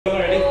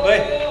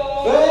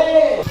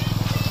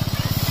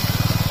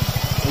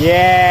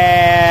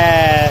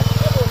Yeah.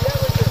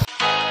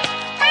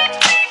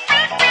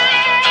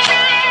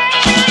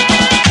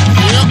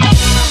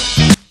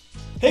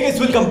 Hey guys,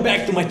 welcome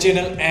back to my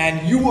channel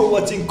and you are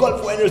watching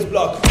Kalpa-ndro's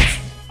vlog.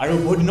 আৰু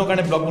বহুত দিনৰ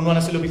কাৰণে blog বনোৱা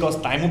নাছিলো বিকজ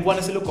টাইমো পোৱা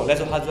নাছিলো কলেজ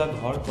অহা যোৱা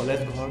ঘৰ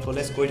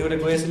কলেজ কৈ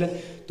আছিলে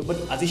তো বাট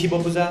আজি শিৱ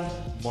পূজা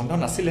বন্ধ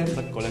নাছিলে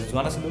বাট কলেজ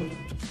যোৱা নাছিলো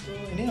তো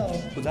এনে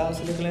পূজা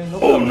আছিলে কলে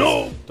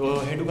তো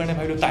হেতু কাৰণে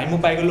ভাবিলো টাইমো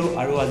পাই গলো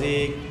আৰু আজি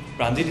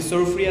প্ৰাঞ্জিত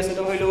ঈশ্বৰো ফ্ৰী আছে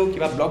তো ভাবিলো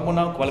কিবা ব্লগ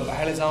বনাও কলে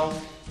বাহিৰলৈ যাওঁ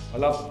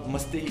অলপ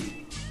মস্তি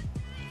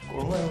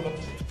কৰো আৰু অলপ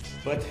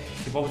বাট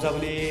শিৱ পূজা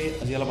বুলি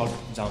আজি অলপ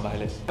যাওঁ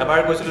বাহিৰলৈ এবাৰ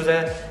কৈছিলো যে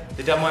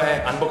যেতিয়া মই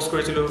আনবক্স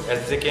কৰিছিলো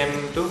SJKM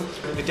টো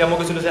তেতিয়া মই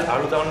কৈছিলো যে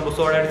আৰু টাউন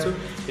বস্তু অৰ্ডাৰ দিছো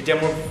এতিয়া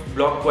মোৰ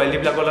ব্লগ কোৱালিটি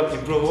বিলাক অলপ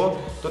ইমপ্ৰুভ হ'ব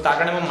তো তাৰ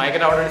কাৰণে মই মাইক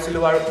এটা অৰ্ডাৰ দিছিলো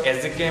আৰু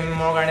SJKM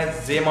ৰ কাৰণে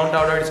যে এমাউণ্ট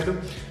অৰ্ডাৰ দিছিলো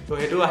তো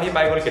হেতু আহি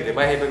পাই গ'ল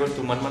কেতিয়াবা আহি পাই গ'ল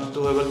 2 মানটো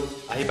হৈ গ'ল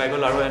আহি পাই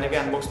গ'ল আৰু এনেকৈ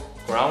আনবক্স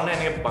কৰাও নাই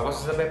এনেকৈ বাকচ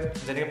হিচাপে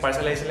যেনেকৈ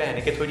পাৰ্চেল আহিছিলে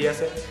এনেকৈ থৈ দিয়া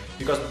আছে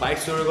বিকজ বাইক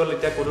চুৰি গ'ল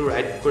এতিয়া ক'তো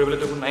ৰাইড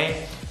কৰিবলৈতো একো নাই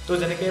তো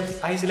যেনেকৈ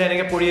আহিছিলে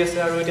এনেকৈ পৰি আছে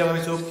আৰু এতিয়া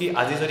ভাবিছোঁ কি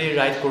আজি যদি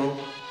ৰাইড কৰোঁ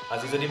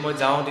আজি যদি মই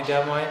যাওঁ তেতিয়া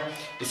মই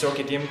ঈশ্বৰৰ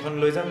KTM-খন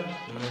লৈ যাম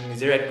মানে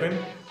নিজে ৰাইড কৰিম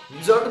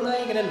নিজৰটো নাই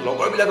কেনে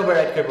লগৰবিলাকৰ পৰা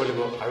ৰাইড কৰিব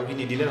লাগিব আৰু সি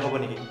নিদিলে হ'ব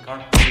নেকি কাৰণ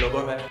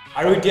লগৰ হয়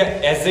আৰু এতিয়া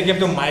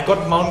SJKM-টো মাইকত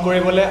মাউণ্ট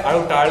কৰিবলৈ আৰু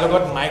তাৰ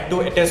লগত মাইকটো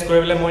এটেচ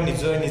কৰিবলৈ মই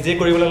নিজে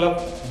কৰিবলৈ অলপ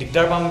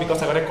দিগদাৰ পাম বিকজ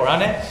আগতে কৰা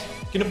নাই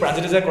কিন্তু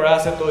প্ৰাঞ্জিতে যে কৰা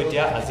আছে তো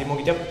এতিয়া আজি মোক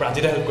এতিয়া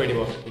প্ৰাঞ্জিতে হেল্প কৰি দিব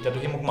এতিয়াতো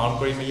সি মোক মাউণ্ট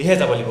কৰি মিলিহে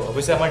যাব লাগিব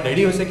অৱশ্যে আমাৰ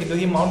দেৰি হৈছে কিন্তু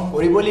সি মাউণ্ট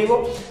কৰিব লাগিব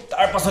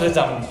তাৰ পাছতে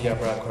যাম ইয়াৰ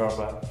পৰা ঘৰৰ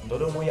পৰা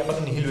দৰো মই ইয়াৰ পৰা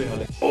নিহিলোৱে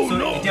হ'লে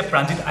এতিয়া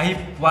প্ৰাঞ্জিত আহি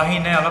পোৱাহি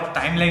নাই অলপ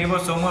টাইম লাগিব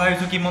চ' মই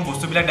ভাবিছোঁ কি মই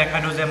বস্তুবিলাক দেখাই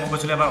দিওঁ যে মই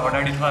কৈছিলোঁ এবাৰ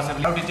অৰ্ডাৰ দি থোৱা আছে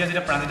আৰু তেতিয়া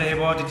যেতিয়া প্ৰাঞ্জিত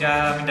আহিব তেতিয়া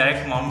আমি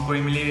ডাইৰেক্ট মাউণ্ট কৰি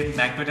মেলি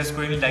মাইকটো এটেচ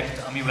কৰি মেলি ডাইৰেক্ট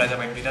আমি ওলাই যাব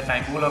পাৰিম তেতিয়া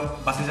টাইমটো অলপ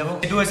বাচি যাব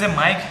এইটো হৈছে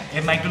মাইক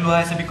এই মাইকটো লোৱা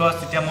হৈছে বিকজ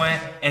তেতিয়া মই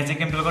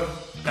SJKM-টোৰ লগত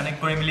কানেক্ট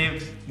কৰি মেলি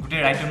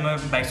গোটেই ৰাইডত মই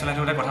বাইক চলাই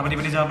থাকোঁতে কথা পাতি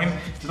যাব পাৰিম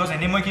বিকজ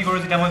এনেই মই কি কৰোঁ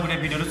যেতিয়া মই গোটেই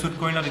ভিডিঅ'টো শ্বুট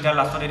কৰি লওঁ তেতিয়া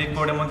লাষ্টত এডিট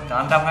কৰোঁতে মই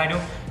গান এটা ভৰাই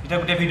দিওঁ তেতিয়া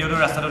গোটেই ভিডিঅ'টো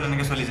ৰাস্তাটো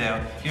তেনেকৈ চলি যায়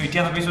আৰু কিন্তু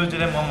এতিয়া ভাবিছোঁ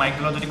যে মই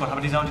মাইকৰ লগত যদি কথা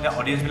পাতি যাওঁ তেতিয়া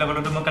অডিয়েঞ্চবিলাকৰ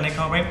লগতো মই কানেক্ট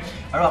হ'ব পাৰিম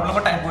আৰু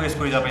আপোনালোকৰ টাইমটো ৱেষ্ট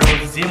কৰি যাব পাৰিম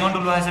যি এমাউণ্টটো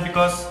লোৱা হৈছে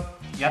বিকজ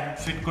ইয়াত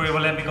শ্বুট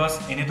কৰিবলৈ বিকজ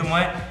এনেইতো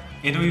মই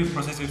এইটো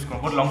প্ৰচেছ ইউজ কৰোঁ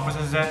বহুত লং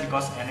প্ৰচেছ যায়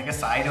বিকজ এনেকৈ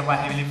ছাইডৰ পৰা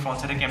আহি মেলি ফ্ৰণ্ট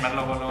ছাইডে কেমেৰা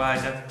ল'ব লগা হৈ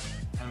যায়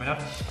হেলমেটত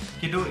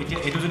কিন্তু এতিয়া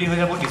এইটো যদি হৈ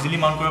যাব ইজিলি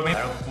মাউণ্ট কৰিব পাৰিম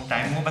আৰু মোৰ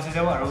টাইমো বাচি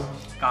যাব আৰু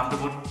কামটো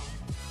বহুত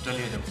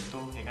জলদি হৈ যাব তো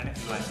সেইকাৰণে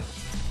লোৱা হৈছে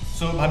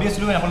চ' ভাবি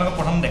আছিলোঁ আপোনালোকক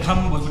প্ৰথম দেখাম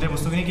গোটেই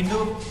বস্তুখিনি কিন্তু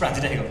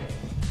প্ৰাঞ্জিত আহি গ'ল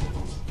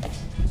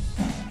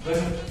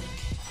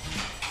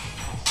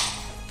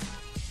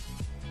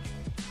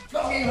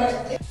ব্লগ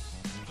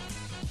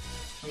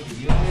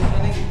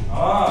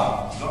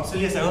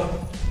চলি আছে আৰু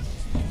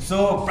চ'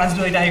 প্ৰাঞ্জিত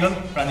এতিয়া আহি গ'ল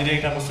প্ৰাঞ্জিতৰ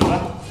এটা বস্তু লোৱা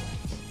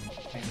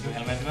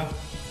হেলমেট লোৱা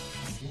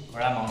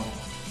কৰা মাউণ্ট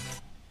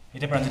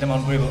এতিয়া প্ৰাঞ্জিতে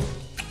মাউণ্ট কৰিব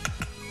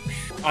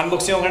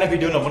আনবক্সিঙৰ কাৰণে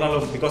ভিডিঅ'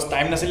 নবনালোঁ বিকজ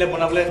টাইম নাছিলে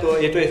বনাবলৈ তো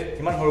এইটোৱে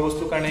ইমান সৰু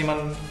বস্তুৰ কাৰণে ইমান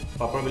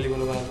পাপৰ বেলিব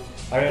লগা হ'ল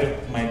আৰু এইটো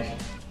মাইক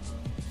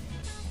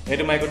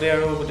এইটো মাইকতে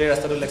আৰু গোটেই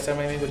ৰাস্তাটো লেকচাৰ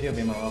মাৰি গৈ থাকিব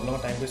আৰু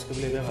আপোনালোকৰ টাইম ৱেষ্ট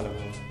কৰিবলৈ এইটোৱে ভাল হ'ব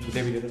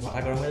গোটেই ভিডিঅ'টো মাথা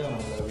গৰম হৈ যাব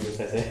ভিডিঅ'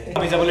 চাইছে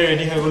আমি যাবলৈ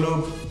ৰেডি হৈ গ'লোঁ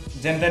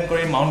যেন তেন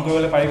কৰি মাউণ্ট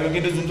কৰিবলৈ পাৰি গ'লোঁ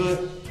কিন্তু যোনটো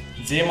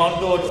যে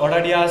মাউণ্টটো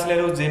অৰ্ডাৰ দিয়া আছিলে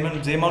আৰু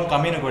যে মাউণ্ট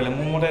কামেই নকৰিলে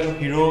মোৰ মতে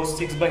Hero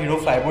 6 বা Hero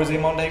 5ৰ যে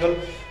মাউণ্ট আহি গ'ল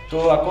তো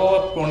আকৌ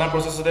পুৰণা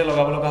প্ৰচেছতে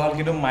লগাব লগা হ'ল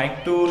কিন্তু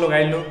মাইকটো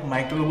লগাই দিলোঁ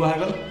মাইকটো লগোৱা হৈ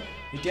গ'ল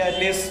এতিয়া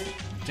এটলিষ্ট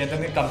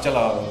যেনে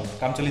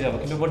কাম চলি যাব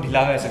কিন্তু বৰ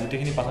ঢিলা হৈ আছে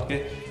গোটেইখিনি পাছতকৈ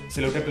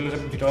চেলোটেপ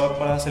ভিতৰৰ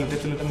পৰা চেলোটেপ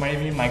মাৰি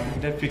মেলি মাইকটো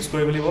গোটেই ফিক্স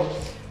কৰিব লাগিব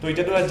তো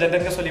এতিয়াতো যেন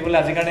তেনেকৈ চলিবলৈ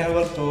আজিৰ কাৰণে হৈ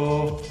গ'ল তো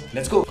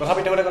লেটছ গো কথা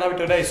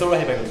ভিতৰতে ঈশ্বৰো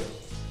আহি পাই গ'ল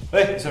ঐ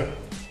ঈশ্বৰ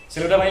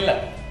চেলোটেপ আনিলা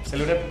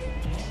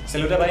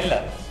চেলোটেপ আনিলা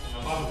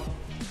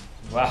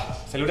বাহ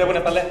চেলোটেপ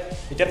নেপালে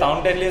এতিয়া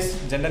টাউনতে এটলিষ্ট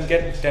যেন তেনেকৈ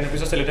 10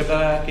 rupees চেলোটেপ এটা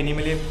কিনি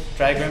মেলি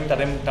ট্ৰাই কৰিম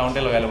তাতে টাউনতে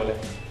লগাই ল'বলৈ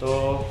তো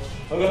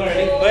হৈ গ'ল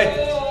ৰেডি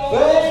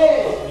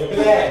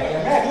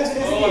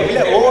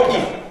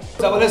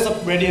যাবলৈ চব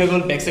ৰেডি হৈ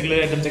গ'ল বেগ চেগ লৈ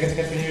একদম জেকেট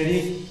পিন্ধি ৰেডি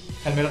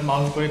হেলমেটত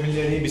মাউণ্ট কৰি মেলি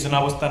ৰেডি বিচনা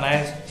অৱস্থা নাই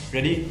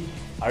ৰেডি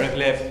আৰু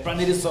এইফালে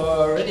প্ৰাঞ্জিত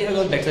ৰেডি হৈ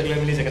গ'ল বেগ চেগ লৈ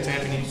মেলি জেকেট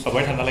চেকেট পিন্ধি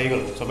চবৰে ঠাণ্ডা লাগি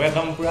গ'ল চবে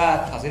একদম পূৰা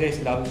সাঁচি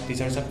আহিছিল আৰু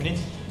টি-চাৰ্ট চাৰ্ট পিন্ধি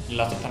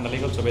লাষ্টত ঠাণ্ডা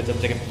লাগি গ'ল চবে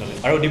জেকেট পিন্ধি ল'লে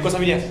আৰু দিউক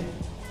চাবি দিয়া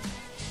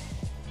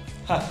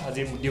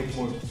আজি দিউক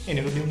মোৰ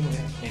এনেকৈ দিউক মোৰ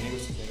এনেকৈ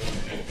কৈছোঁ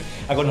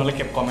আকৌ নহ'লে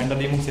কমেণ্টত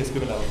দি মোক চেছ কৰি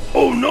পেলাব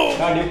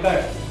দিউক তাৰ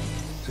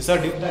পিছৰ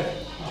দিউক তাৰ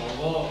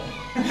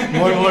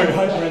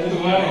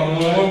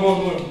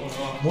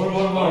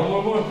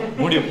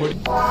মোৰ দিউক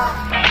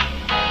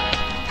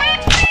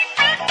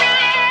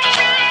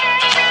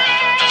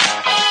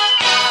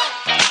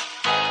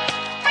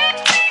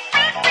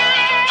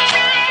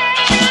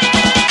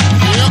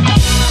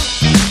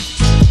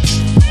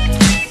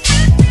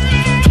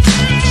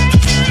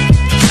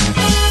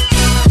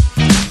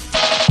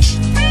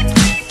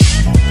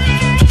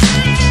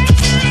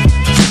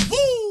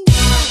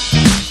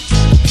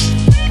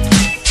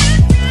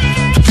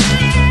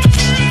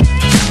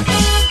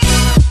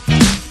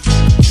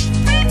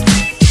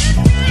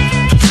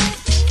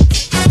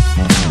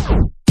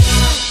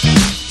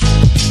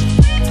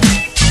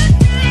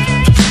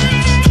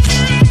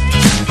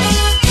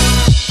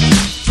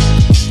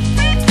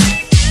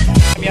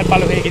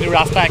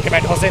ৰাস্তা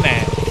একেবাৰে ধসে নাই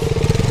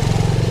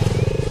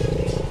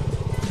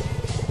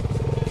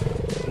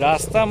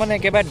ৰাস্তা মানে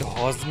একেবাৰে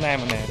ধজ নাই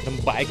মানে একদম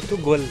বাইকটো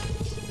গ'ল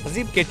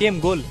আজি KTM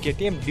গ'ল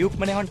KTM ডিউক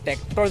মানে এখন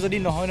ট্ৰেক্টৰ যদি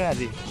নহয় ন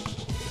আজি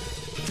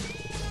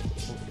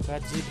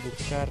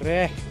বুকাৰে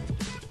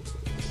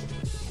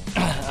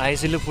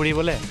আহিছিলোঁ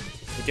ফুৰিবলৈ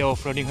এতিয়া অফ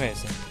ৰডিং হৈ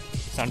আছে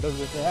চান্তোষ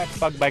গৈছে এক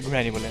পাক বাইক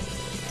ঘূৰাই আনিবলৈ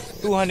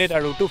 200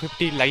 আৰু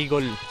 250 লাগি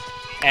গ'ল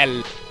এল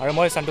আৰু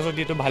মই চান্তোষক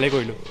দিটো ভালেই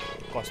কৰিলোঁ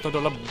কষ্টটো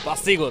অলপ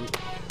বাচি গ'ল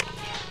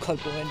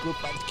Kalpa-ndro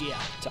পাৰ্কিয়া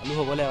চালু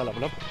হ'বলৈ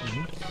অলপ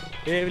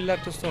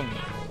এইবিলাকতো চোন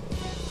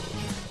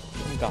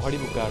গাহৰি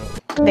বুকা আৰু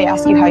They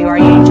ask you how you are,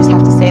 you just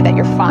have to say that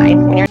you're fine.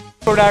 When you're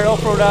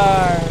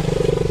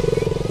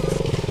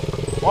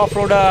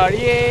off-roader,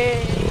 yay!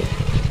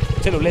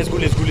 Chalo, let's go.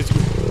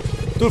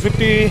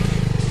 250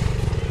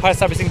 first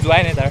servicing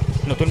join hai tar.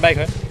 Notun bike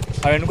hai.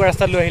 Aur enko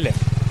rasta lo ahile.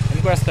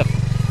 Enko rasta.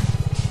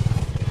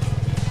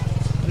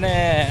 Ne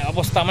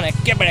abosta mane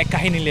ekebare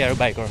kahini le aru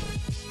bike or.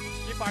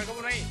 Ki par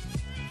kobo nai.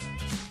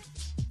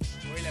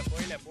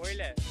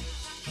 Boile.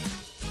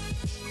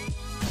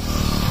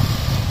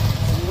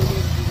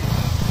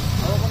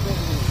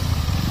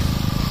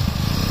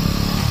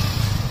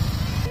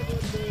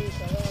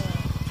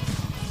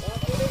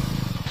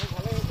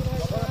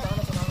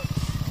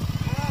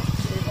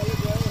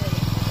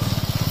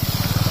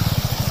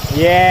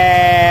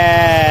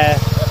 Yeah.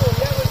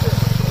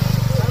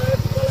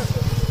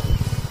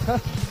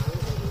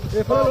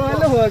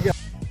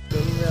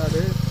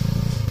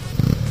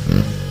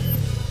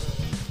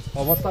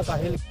 অবস্থা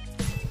কাহিল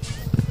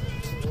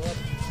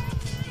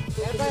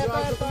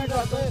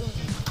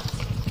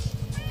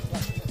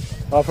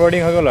off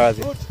roading হৈ গ'ল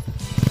আজি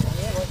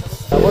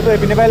আবতো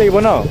এপিনে পাই লাগিব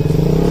ন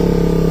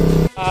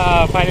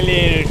finally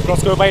cross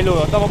কৰিব পাৰিলোঁ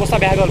একদম অৱস্থা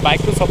বেয়া গ'ল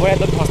বাইকটো চবৰে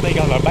একদম ধছ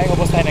নাইকিয়া হ'ল আৰু বাইক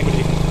অৱস্থাই নাই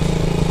গোটেইখন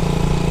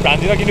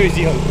প্ৰাঞ্জিতৰ কিন্তু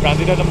ইজি হ'ল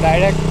প্ৰাঞ্জিতৰ একদম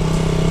ডাইৰেক্ট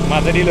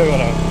মাজেদি লৈ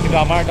গ'ল আৰু কিন্তু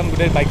আমাৰ একদম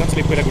গোটেই বাইকখন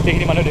শ্লিপ কৰিলে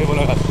গোটেইখিনি মানুহ ধৰিব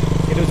লগা হ'ল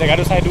কিন্তু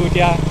জেগাটো চাইটো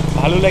এতিয়া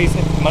ভালো লাগিছে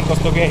ইমান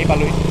কষ্টকৈ আহি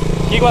পালোহি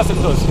কি কোৱা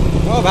সন্তোষ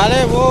অঁ ভালে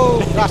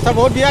ৰাস্তা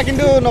বহুত দিয়া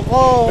কিন্তু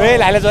নকওঁ এই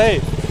লাহে যোৱা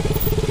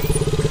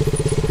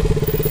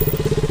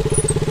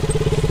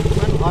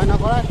ইমান ভয়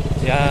নকৰা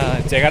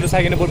জেগাটো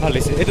চাই কিন্তু বহুত ভাল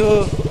লাগিছে এইটো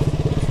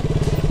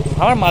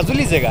আমাৰ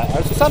মাজুলী জেগা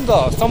আৰু সুশান্ত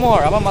চমৰ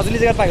আমাৰ মাজুলী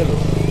জেগাত পাই গ'লোঁ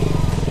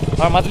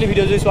আমাৰ মাজুলী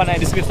ভিডিঅ' যদি চোৱা নাই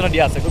ডিছক্ৰিপশ্যনত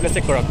দিয়া আছে গৈ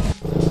চেক কৰক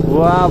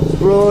Wow,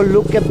 bro,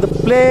 look at the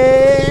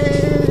place.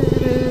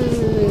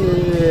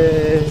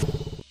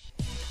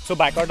 So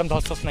বাইকৰ একদম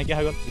ধছ নাইকিয়া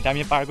হৈ গ'ল এতিয়া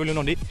আমি পাৰ কৰিলোঁ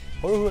নদী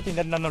সৰু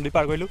তিনিটা নদী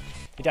পাৰ কৰিলোঁ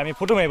এতিয়া আমি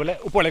ফটো মাৰিবলৈ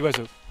ওপৰলৈ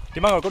গৈছোঁ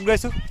ডিমাংগৰ ক'ত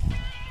গৈছোঁ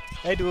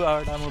এইটো আৰু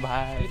এটা মোৰ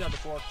ভাই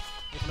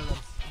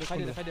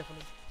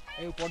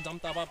এই ওপৰত যাম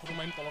তাৰপৰা ফটো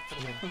মাৰিম তলত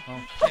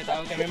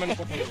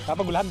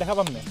তাৰপৰা গোলাঘাট দেখা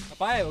পাম নে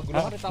পায়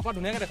গোলাঘাট তাৰপৰা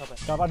ধুনীয়াকৈ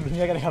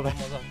দেখা পায়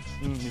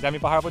এতিয়া আমি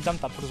পাহাৰৰ ওপৰত যাম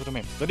তাত ফটো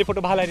মাৰিম যদি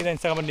ফটো ভাল আহে তেতিয়া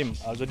ইনষ্টাগ্ৰামত দিম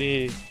আৰু যদি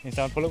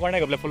ইনষ্টাগ্ৰামত ফ'ল' কৰা নাই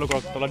গৈ পেলাই ফ'ল'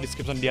 কৰক তলত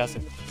ডিছক্ৰিপশ্যন দিয়া আছে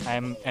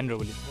Kalpa-ndro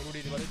বুলি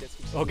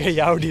অ'কে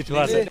ইয়াৰো দি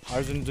থোৱা আছে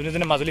আৰু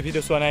যোনে মাজুলী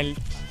ভিডিঅ' চোৱা নাই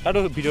তাতো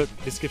ভিডিঅ'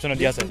 ডিছক্ৰিপশ্যনত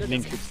দিয়া আছে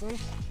লিংক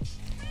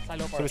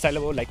চাই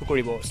ল'ব লাইকো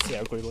কৰিব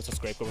শ্বেয়াৰ কৰিব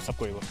ছাবস্ক্ৰাইব কৰিব চব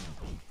কৰিব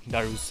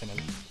দাৰুজ চেনেল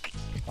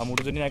আৰু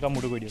মোৰটো যদি নাই কোৱা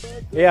মোৰটো কৰি দিয়ক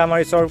এই আমাৰ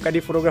ঈশ্বৰ কাদি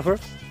photographer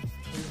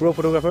pro'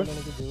 photographer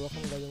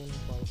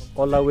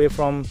all the way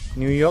from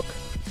New York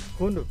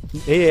কোনটো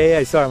এই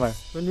ঈশ্বৰ আমাৰ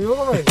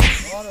নিউয়ৰ্কৰ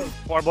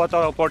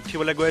পৰ্বতৰ ওপৰত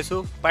উঠিবলৈ গৈ আছোঁ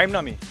পাৰিম ন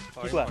আমি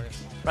কি কোৱা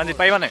প্ৰাঞ্জিত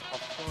পাৰিবা নাই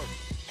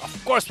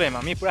অফক'ৰ্চ পাৰিম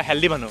আমি পূৰা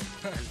হেল্ডি মানুহ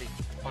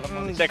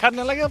দেখাত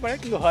নালাগিব পাৰে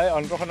কিন্তু হয়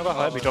অন্তৰখনৰ পৰা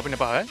হয় ভিতৰৰ পিনৰ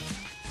পৰা হয়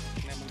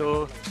তো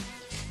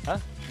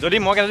যদি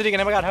মই যদি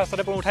কেনেবাকৈ আধা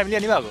ৰাস্তাতে উঠাই মেলি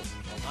আনিবা আকৌ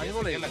আনিব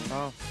লাগিব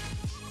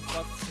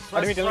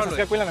তুমি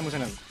ছাবস্ক্ৰাইব কৰিলা নাই মোৰ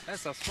চেনেল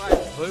ছাবস্ক্ৰাইব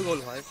হৈ গ'ল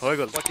হৈ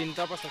গ'ল মই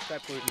 3টাৰ পৰা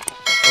ছাবস্ক্ৰাইব কৰিলোঁ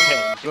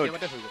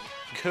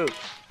গুড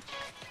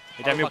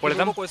এতিয়া আমি ওপৰলৈ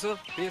যাম কৈছোঁ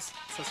please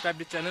subscribe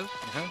the channel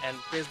and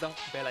press the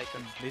bell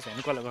icon দিছে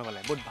এনেকুৱা লগৰ পালে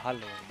বহুত ভাল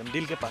লাগে একদম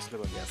দিলকে পাছ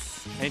লগৰ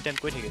এনি টাইম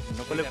কৈ থাকে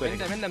নক'লেও কৈ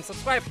থাকে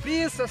ছাবস্ক্ৰাইব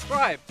প্লিজ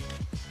ছাবস্ক্ৰাইব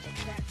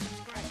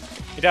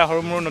এতিয়া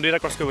সৰু মোৰ নদী এটা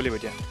ক্ৰছ কৰিব লাগিব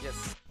এতিয়া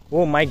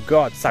অ' মাই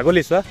গড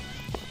ছাগলী চোৱা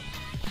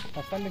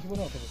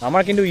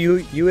আমাৰ কিন্তু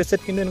USA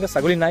কিন্তু এনেকুৱা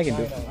ছাগলী নাই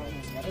কিন্তু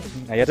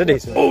ইয়াতে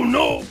দেখিছোঁ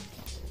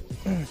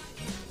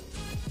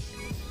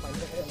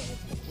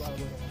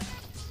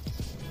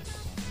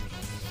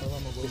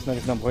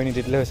কৃষ্ণ ভয়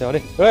নিদিলে হৈছে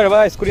দেই ঐ ৰ'বা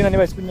স্কুটি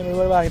নানিবা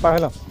ৰ'বা আমি পাৰ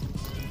হৈ লওঁ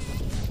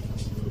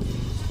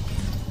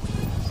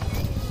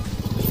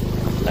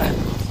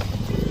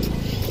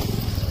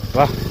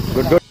বাহ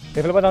গুড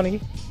সেইফালৰ পৰা যাওঁ নেকি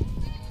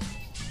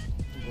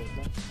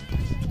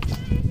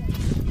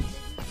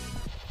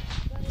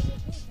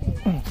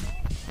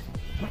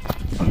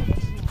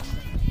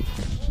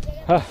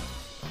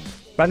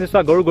প্ৰাঞ্জিত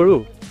চোৱা গৰু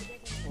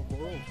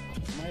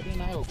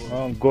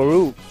অঁ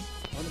গৰু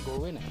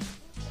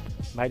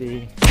ভাইটি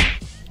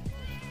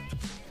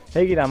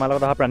সেইকেইটা আমাৰ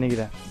লগত অহা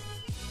প্ৰাণীকেইটা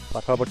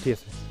পাথৰ ওপৰত ঠিক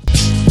আছে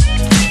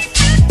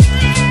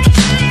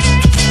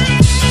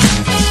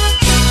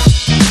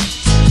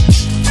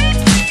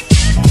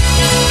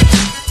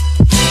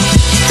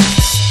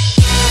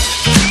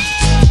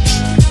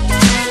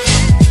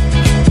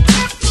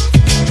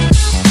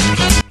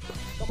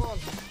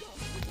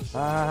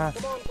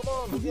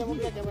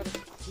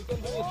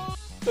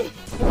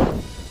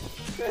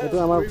এইটো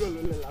আমাৰ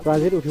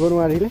প্ৰাঞ্জিত উঠিব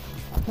নোৱাৰিলে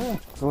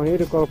মই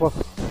সেইটো কল্প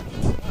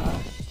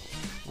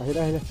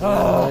আহিলে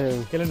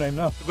কেলে নোৱাৰিম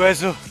ন গৈ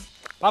আছোঁ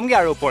পামগৈ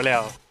আৰু ওপৰলৈ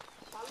আৰু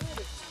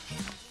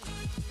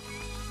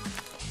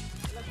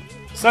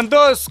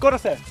সন্তোষ ক'ত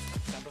আছে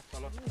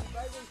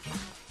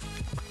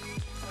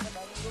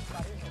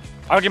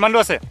আৰু কিমান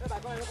দূৰ আছে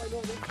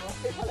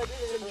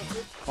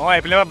অঁ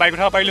এইফালে বাইক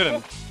উঠাব পাৰিলোঁ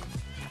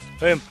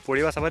এই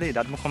পৰিবা চাবা দেই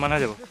দাঁত মোক সমান হৈ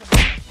যাব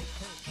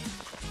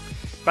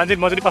প্ৰাঞ্জিত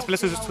মই যদি পাছফালে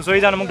চুঁচৰি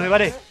যাওঁ মোক ধৰিবা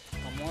দেই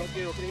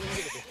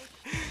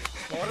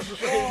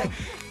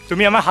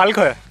তুমি আমাৰ হাল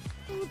খয়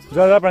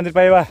যোৱা যোৱা প্ৰাঞ্জিত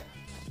পাৰিবা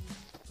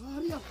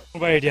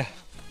পাৰি এতিয়া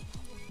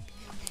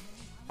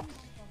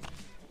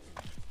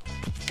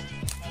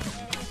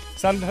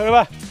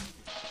ৰ'বা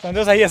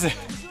সন্তোষ আহি আছে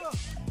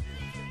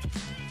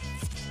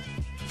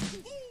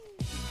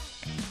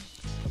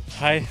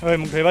হাই ঐ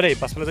মোক ধৰিবা দেই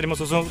পাছফালে যদি মই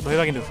চুঁচো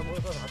ধৰিবা কিন্তু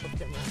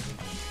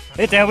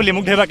এই তেওঁ বুলি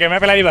মোক ধৰিবা কেমেৰা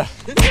পেলাই দিবা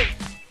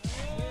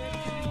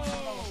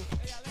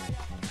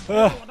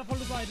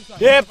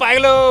পাই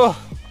গ'লো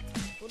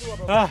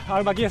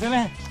আৰু বাকী আছে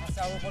নে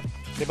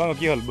দিপাংকৰ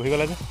কি হ'ল বহি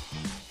গ'লা যে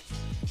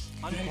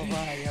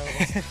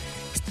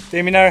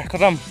ষ্টেমিনাৰ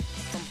খতম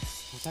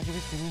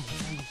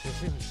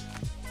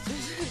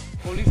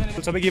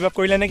চবে গিভ আপ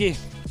কৰিলে নেকি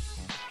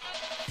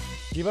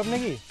গিভ আপ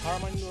নেকি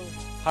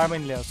হাৰ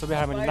মানিলে চবে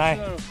হাৰ মানিলে নাই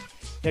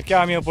ইয়াতকৈ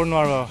আমি ওপৰত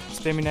নোৱাৰোঁ আৰু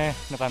ষ্টেমিনাই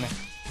নাটানে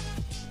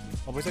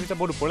অৱশ্যে এতিয়া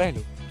বহুত ওপৰলৈ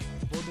আহিলোঁ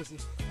বহুত বেছি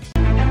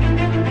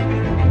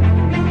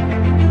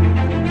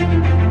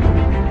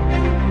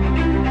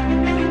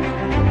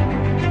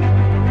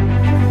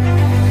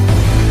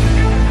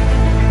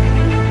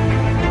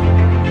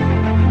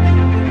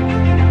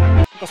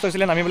কষ্ট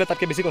হৈছিলে নামিবলৈ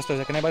তাতকৈ বেছি কষ্ট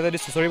হৈছে কেনেবা যদি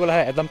চুঁচৰিবলৈ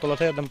আহে একদম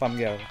তলতহে একদম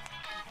পামগৈ আৰু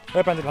ঐ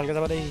প্ৰাঞ্জিত ভালকৈ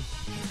যাবা দেই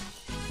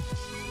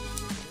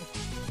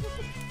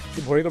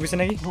ভৰি কপিছে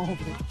নেকি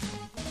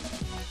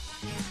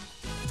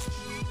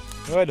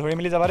ঐ ধৰি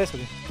মেলি যাবা দেই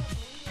চবি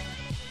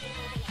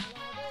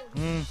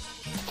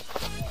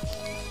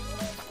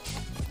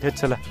ধেত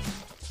চলা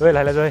ঐ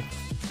লাহে লাহে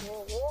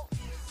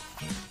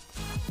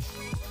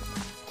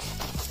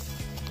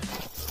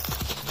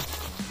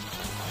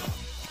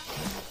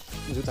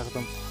জোতা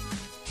খতম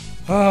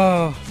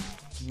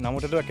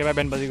নামোতেতো একেবাৰে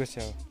বেণ্ড বাজি গৈছে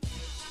আৰু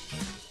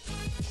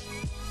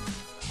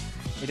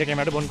এতিয়া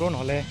কেমেৰাটো বন্ধ কৰোঁ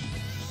নহ'লে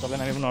তলে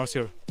নামিব নোৱাৰোঁ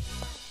চিঞৰ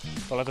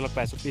তলত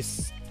পাইছোঁ পিছ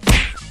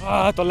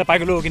তললৈ পাই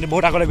গ'লোঁ কিন্তু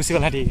বহুত আগলৈ গুচি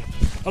গ'ল সিহঁতি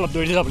অলপ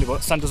দৌৰি যাব লাগিব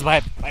সন্তোষ ভাই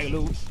পাই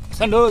গ'লোঁ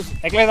সন্তোষ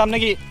একেলগে যাম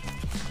নেকি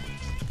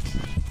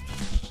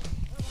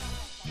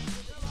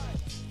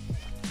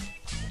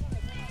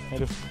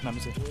সেইটো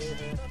নামিছে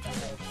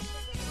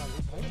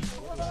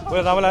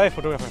ব'লা যাম বোলা এই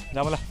ফটোগ্ৰাফাৰ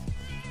যাম বোলা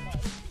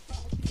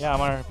এয়া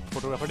আমাৰ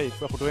ফটোগ্ৰাফাৰ দেই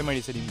পূৰা ফটোৱে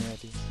মাৰিছে দিনে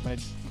ৰাতি মানে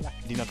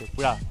দিনতে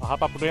পূৰা অহাৰ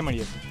পৰা ফটোৱে মাৰি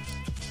আছে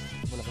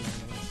ব'লা ব'লা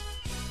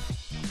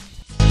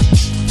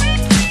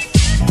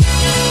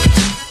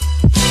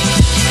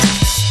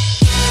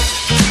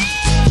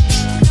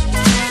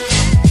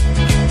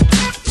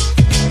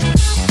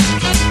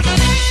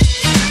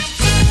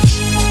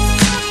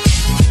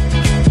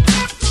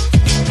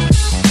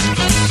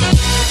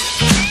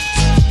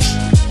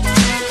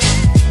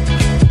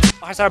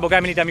ছাৰ বগাই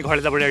মেলি এতিয়া আমি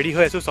ঘৰলৈ যাবলৈ ৰেডি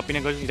হৈ আছোঁ শ্বপিং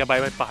গ'ল এতিয়া বাই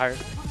বাই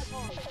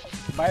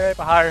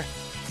পাহাৰ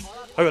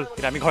হৈ গ'ল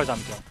এতিয়া আমি ঘৰ যাম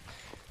এতিয়া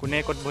কোনে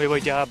ক'ত বহিব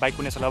এতিয়া বাইক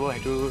কোনে চলাব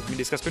সেইটো আমি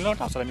ডিছকাছ কৰি লওঁ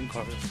তাৰপিছত আমি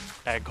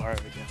ডাইৰেক্ট ঘৰ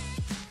এতিয়া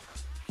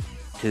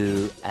 2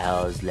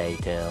 hours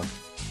later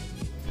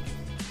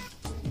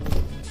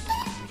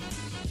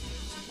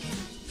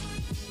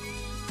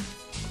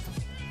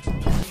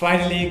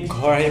ফাইনেলি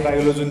ঘৰ আহি পাই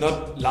গ'লোঁ যোনটোত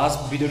লাষ্ট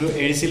ভিডিঅ'টো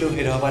এৰিছিলোঁ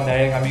সেইডোখৰ পৰা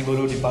ডাইৰেক্ট আমি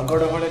গ'লোঁ দীপাংকৰ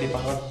ঘৰলৈ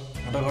দীপাংকৰ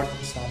ঘৰত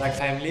চাহ তাহ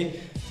খাই মেলি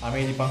আমি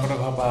দীপাংকৰ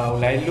ঘৰৰ পৰা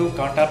ওলাই দিলোঁ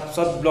কাৰণ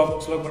তাৰপিছত ব্লগ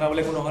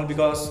বনাবলৈ একো নহ'ল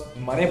বিকজ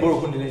ইমানেই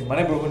বৰষুণ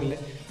দিলে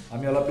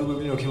আমি অলপ দূৰ গৈ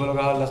পিনি ৰখিব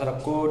লগা হ'ল তাৰপিছত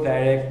আকৌ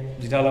ডাইৰেক্ট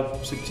যেতিয়া অলপ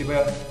চিপচিপে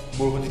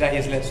বৰষুণ যেতিয়া আহি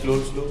আছিলে শ্ল'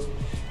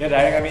 এতিয়া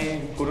ডাইৰেক্ট আমি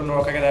ক'তো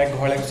নৰখাকৈ ডাইৰেক্ট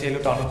ঘৰলৈ গুচি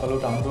আহিলোঁ টাউনত পালোঁ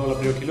টাউনটো অলপ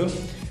দেৰি ৰখিলোঁ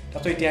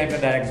তাৰপিছত এতিয়া আহি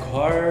পেলাই ডাইৰেক্ট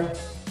ঘৰ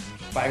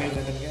পাই গ'লোঁ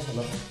তেনেকৈ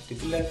অলপ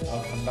তিতিলে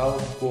আৰু ঠাণ্ডাও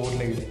বহুত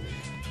লাগিলে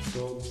ত'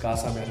 গা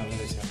চা বেয়া নালাগে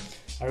লৈছে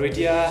আৰু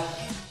এতিয়া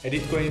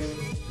এডিট কৰিম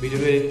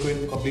ভিডিঅ'টো এডিট কৰিম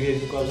কমপ্লিট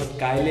এডিট কৰাৰ পিছত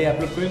কাইলৈ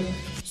আপলোড কৰিম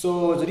চ'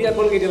 যদি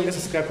আপোনালোকে এতিয়ালৈকে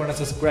ছাবস্ক্ৰাইব কৰা নাই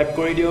ছাবস্ক্ৰাইব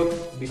কৰি দিয়ক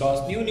বিকজ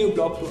নিউ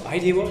ব্লগটো আহি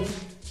থাকিব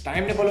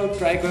টাইম নাপালেও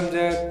ট্ৰাই কৰিম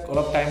যে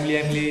অলপ টাইম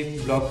উলিয়াই মেলি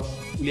ব্লগ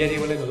উলিয়াই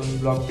থাকিবলৈ নতুন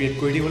ব্লগ ক্ৰিয়েট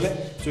কৰি দিবলৈ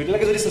চ'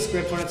 এতিয়ালৈকে যদি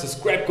ছাবস্ক্ৰাইব কৰা নাই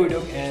ছাবস্ক্ৰাইব কৰি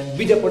দিয়ক and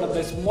B the part of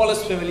the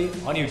smallest family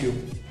on YouTube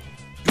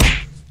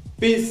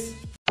পিছ